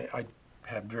 I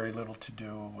had very little to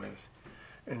do with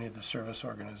any of the service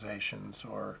organizations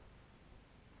or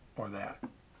that.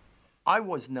 I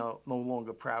was no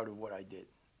longer proud of what I did.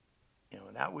 You know,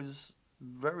 and that was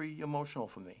very emotional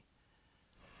for me.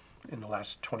 In the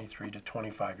last 23 to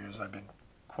 25 years, I've been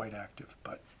quite active,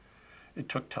 but it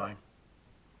took time.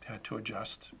 Had to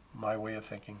adjust my way of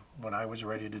thinking when I was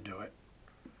ready to do it.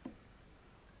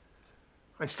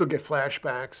 I still get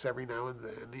flashbacks every now and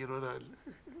then, you know,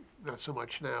 not so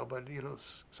much now, but, you know,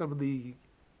 some of the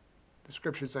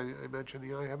descriptions I mentioned,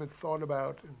 you know, I haven't thought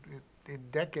about in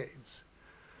decades.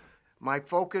 My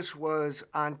focus was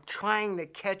on trying to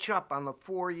catch up on the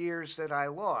 4 years that I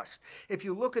lost. If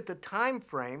you look at the time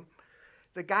frame,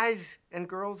 the guys and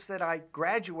girls that I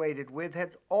graduated with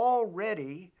had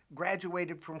already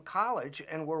graduated from college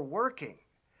and were working.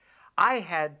 I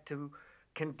had to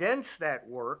condense that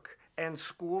work and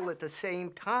school at the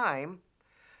same time.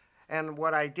 And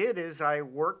what I did is I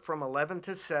worked from 11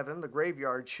 to 7, the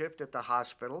graveyard shift at the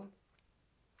hospital.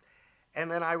 And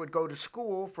then I would go to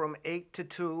school from 8 to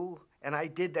 2, and I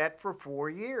did that for 4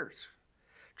 years,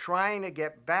 trying to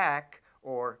get back,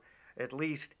 or at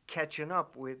least catching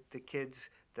up with the kids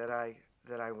that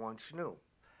I once knew.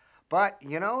 But,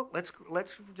 you know, let's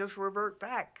just revert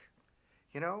back,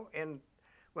 you know. And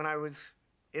when I was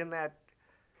in that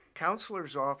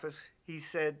counselor's office, he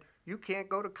said, "You can't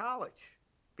go to college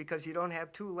because you don't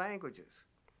have 2 languages."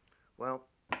 Well,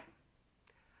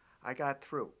 I got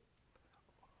through.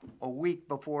 A week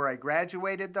before I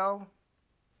graduated, though,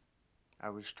 I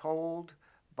was told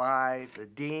by the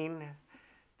dean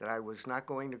that I was not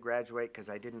going to graduate because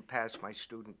I didn't pass my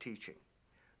student teaching.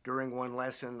 During one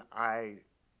lesson, I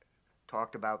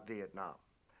talked about Vietnam,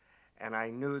 and I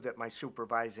knew that my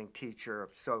supervising teacher,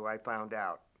 so I found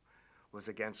out, was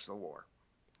against the war.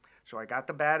 So I got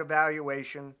the bad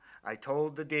evaluation. I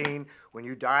told the dean, when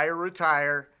you die or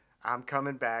retire, I'm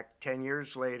coming back. 10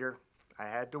 years later, I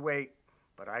had to wait,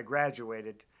 but I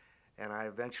graduated, and I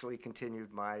eventually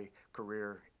continued my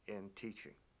career in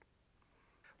teaching.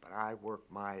 But I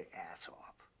worked my ass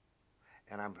off,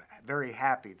 and I'm very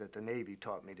happy that the Navy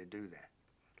taught me to do that.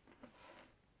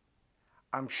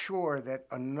 I'm sure that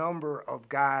a number of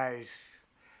guys,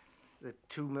 the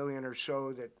 2 million or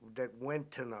so that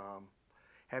went to Nam,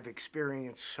 have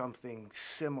experienced something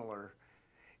similar,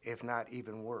 if not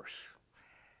even worse.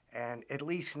 And at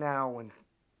least now when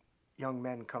young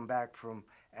men come back from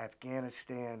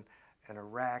Afghanistan and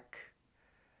Iraq,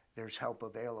 there's help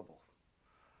available.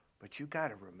 But you got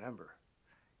to remember,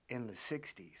 in the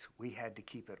 60s, we had to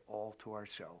keep it all to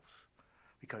ourselves.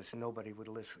 because nobody would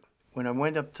listen. When I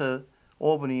went up to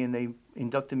Albany and they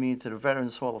inducted me into the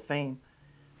Veterans Hall of Fame,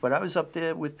 but I was up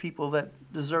there with people that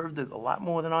deserved it a lot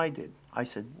more than I did. I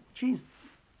said, geez,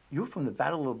 you're from the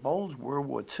Battle of the Bulge, World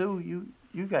War II.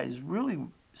 You guys really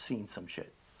seen some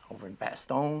shit. Over in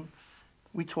Bastogne,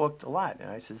 we talked a lot. And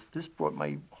I says, this brought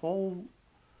my whole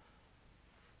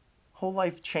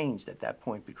life changed at that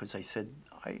point, because I said,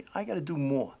 I got to do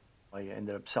more. I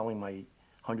ended up selling my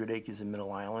 100 acres in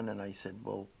Middle Island, and I said,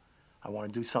 well, I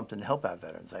want to do something to help out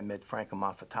veterans. I met Frank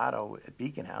Amalfitano at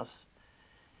Beacon House,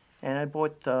 and I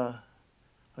bought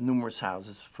numerous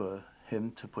houses for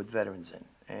him to put veterans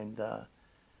in. And,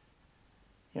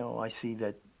 you know, I see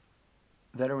that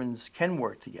veterans can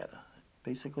work together.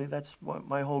 Basically, that's what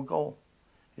my whole goal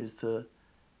is, to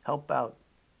help out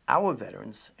our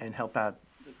veterans and help out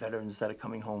the veterans that are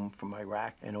coming home from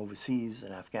Iraq and overseas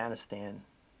and Afghanistan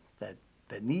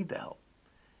that need the help,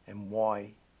 and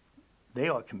why they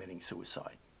are committing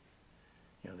suicide.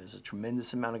 You know, there's a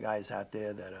tremendous amount of guys out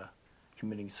there that are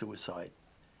committing suicide.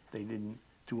 They didn't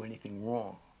do anything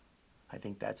wrong. I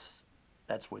think that's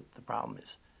what the problem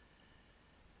is.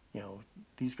 You know,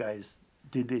 these guys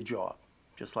did their job,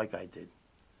 just like I did.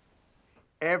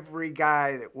 Every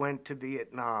guy that went to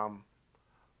Vietnam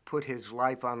put his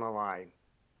life on the line,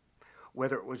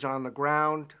 whether it was on the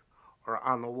ground or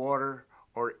on the water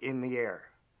or in the air.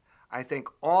 I think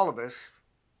all of us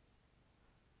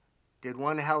did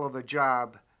one hell of a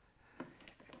job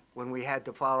when we had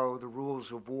to follow the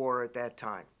rules of war at that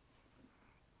time.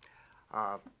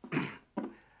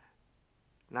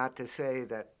 Not to say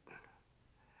that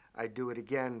I'd do it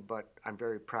again, but I'm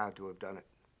very proud to have done it.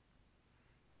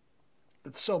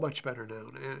 It's so much better now,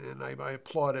 and I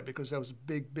applaud it, because that was a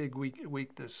big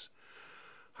weakness,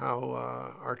 how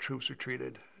our troops are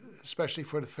treated, especially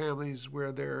for the families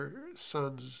where their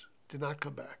sons did not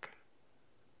come back.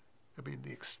 I mean,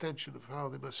 the extension of how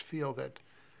they must feel that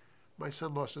my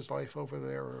son lost his life over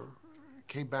there, or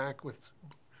came back with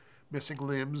missing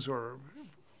limbs or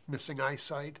missing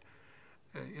eyesight,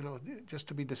 you know, just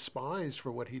to be despised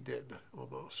for what he did,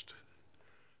 almost.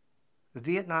 The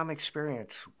Vietnam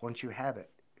experience, once you have it,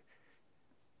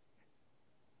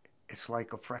 it's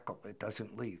like a freckle. It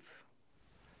doesn't leave.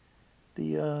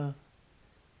 The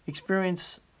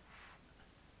experience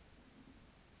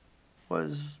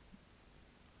was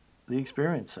the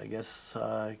experience, I guess.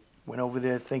 I went over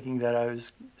there thinking that I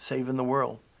was saving the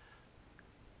world.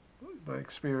 My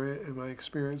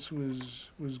experience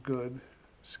was good,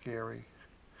 scary.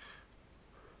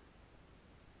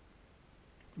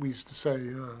 We used to say,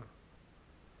 you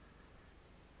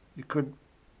couldn't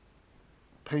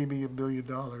pay me $1 million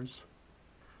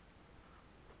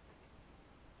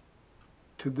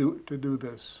to do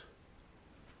this.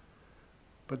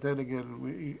 But then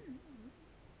again,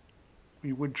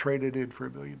 we would trade it in for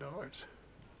 $1 million.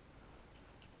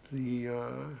 The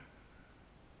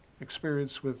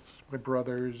experience with my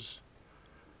brothers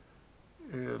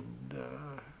and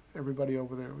everybody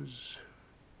over there was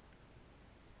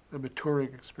a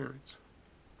maturing experience.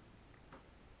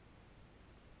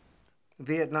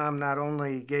 Vietnam not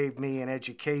only gave me an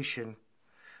education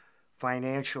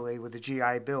financially with the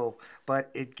GI Bill, but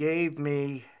it gave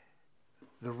me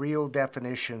the real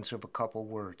definitions of a couple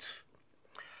words.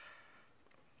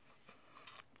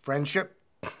 Friendship,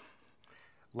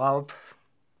 love,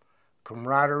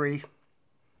 camaraderie,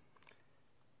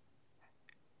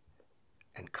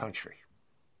 and country.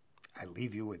 I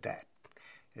leave you with that.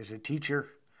 As a teacher,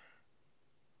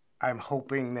 I'm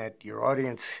hoping that your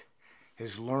audience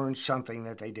has learned something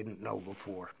that they didn't know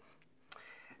before.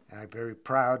 And I'm very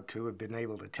proud to have been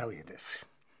able to tell you this.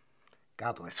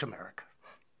 God bless America.